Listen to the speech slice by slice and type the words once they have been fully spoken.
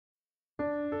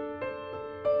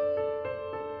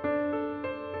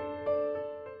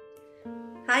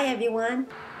Hi everyone!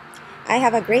 I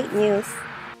have a great news.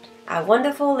 A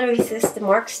wonderful lyricist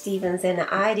Mark Stevens and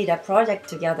I did a project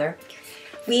together.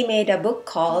 We made a book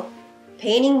called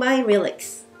Painting by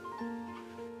Lyrics.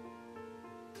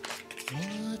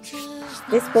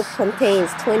 This book contains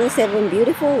 27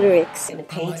 beautiful lyrics and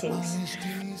paintings.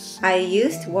 I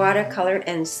used watercolor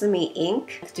and sumi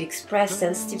ink to express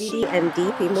sensitivity and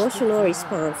deep emotional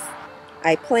response.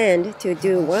 I planned to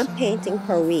do one painting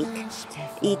per week.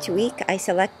 Each week I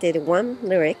selected one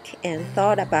lyric and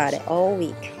thought about it all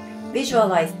week.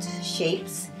 Visualized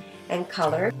shapes and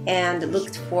color and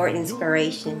looked for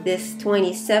inspiration. This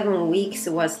 27 weeks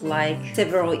was like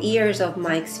several years of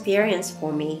my experience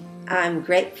for me. I'm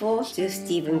grateful to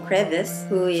Stephen Cravis,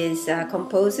 who is a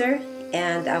composer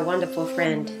and a wonderful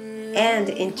friend, and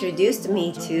introduced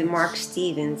me to Mark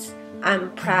Stevens.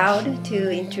 I'm proud to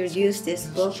introduce this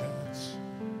book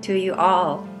to you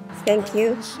all. Thank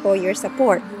you for your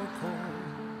support.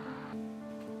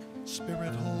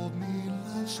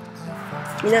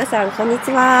 皆さんこんに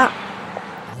ちは。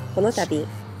この度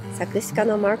作詞家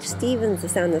のマーク・スティーブンズ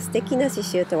さんの素敵な詩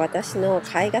集と私の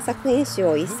絵画作品集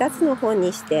を一冊の本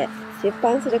にして出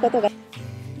版することが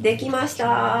できまし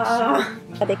た。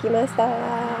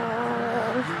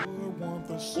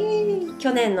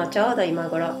去年のちょうど今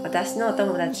頃、私のお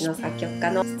友達の作曲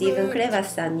家のスティーブン・クレヴァ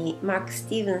スさんにマーク・ス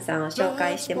ティーブンさんを紹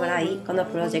介してもらい、この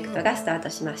プロジェクトがスタート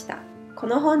しました。こ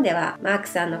の本ではマーク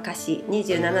さんの歌詞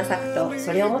27作と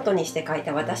それを元にして書い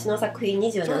た私の作品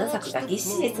27作がぎっ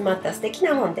しり詰まった素敵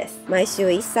な本です。毎週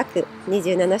1作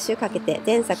27週かけて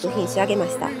全作品仕上げま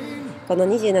した。この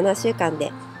27週間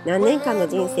で何年間の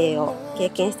人生を経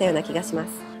験したような気がします。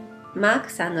マー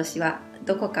クさんの詩は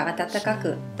どこか温か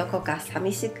く、どこか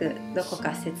寂しく、どこ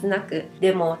か切なく、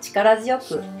でも力強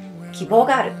く希望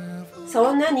がある、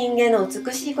そんな人間の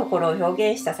美しい心を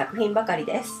表現した作品ばかり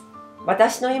です。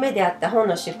私の夢であった本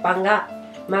の出版が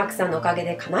マークさんのおかげ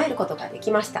で叶えることがで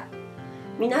きました。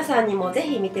皆さんにもぜ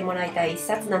ひ見てもらいたい一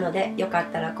冊なので、よか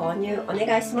ったら購入お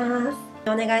願いします。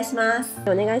お願いします。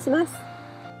お願いします。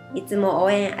いつも応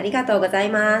援ありがとうござい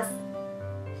ます。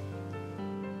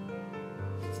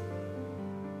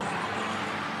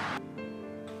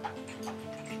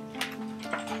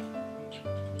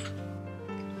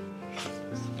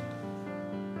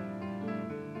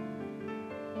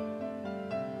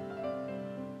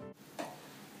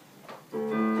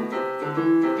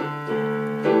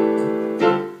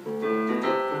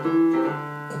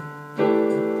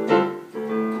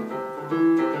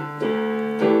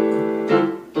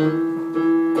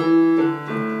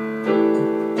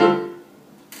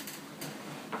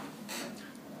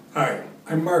Hi,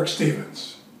 I'm Mark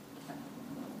Stevens.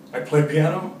 I play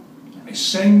piano, I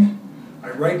sing, I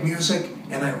write music,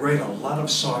 and I write a lot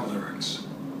of song lyrics.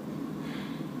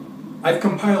 I've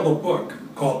compiled a book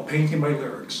called Painting by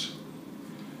Lyrics.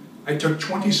 I took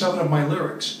 27 of my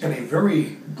lyrics and a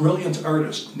very brilliant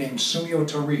artist named Sumiyo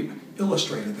Toribe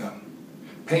illustrated them,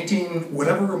 painting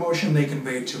whatever emotion they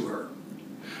conveyed to her.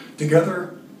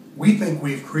 Together, we think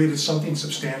we've created something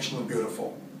substantial and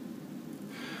beautiful.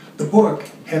 The book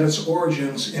had its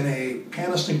origins in a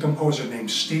pianist and composer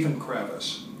named Stephen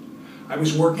Cravis. I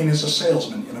was working as a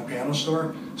salesman in a piano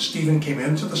store. Stephen came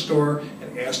into the store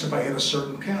and asked if I had a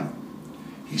certain piano.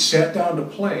 He sat down to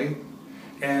play,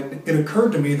 and it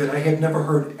occurred to me that I had never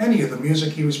heard any of the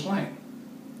music he was playing.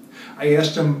 I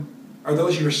asked him, "Are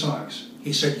those your songs?"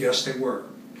 He said, "Yes, they were."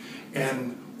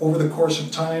 And over the course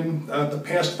of time, the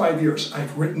past 5 years,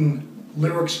 I've written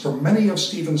lyrics for many of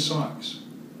Stephen's songs.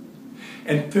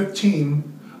 And 15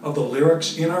 of the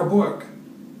lyrics in our book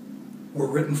were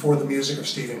written for the music of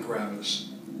Stephen Cravis.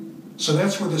 So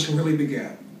that's where this really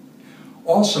began.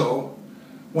 Also,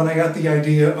 when I got the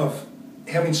idea of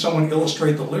having someone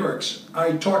illustrate the lyrics,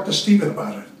 I talked to Stephen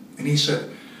about it. And he said,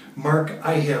 "Mark,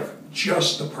 I have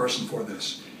just the person for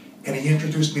this." And he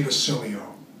introduced me to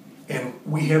Sumiyo. And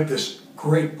we have this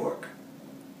great book.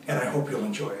 And I hope you'll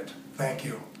enjoy it. Thank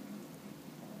you.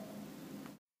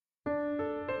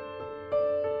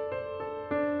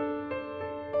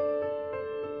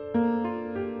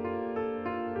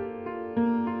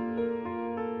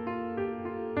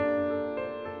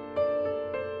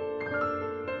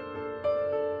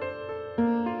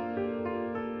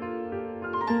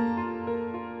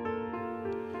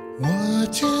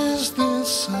 What is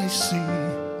this I see?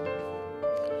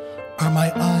 Are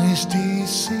my eyes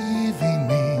deceiving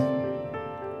me?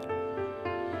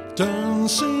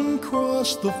 Dancing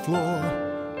across the floor,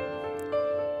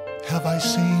 have I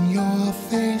seen your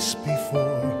face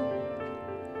before?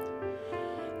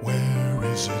 Where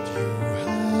is it you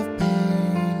have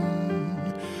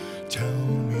been? Tell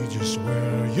me just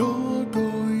where you're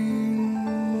going.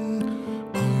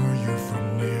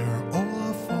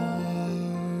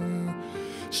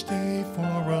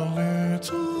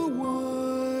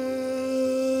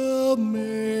 Well,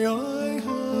 may I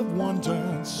have one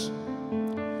dance?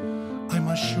 I'm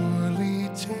assured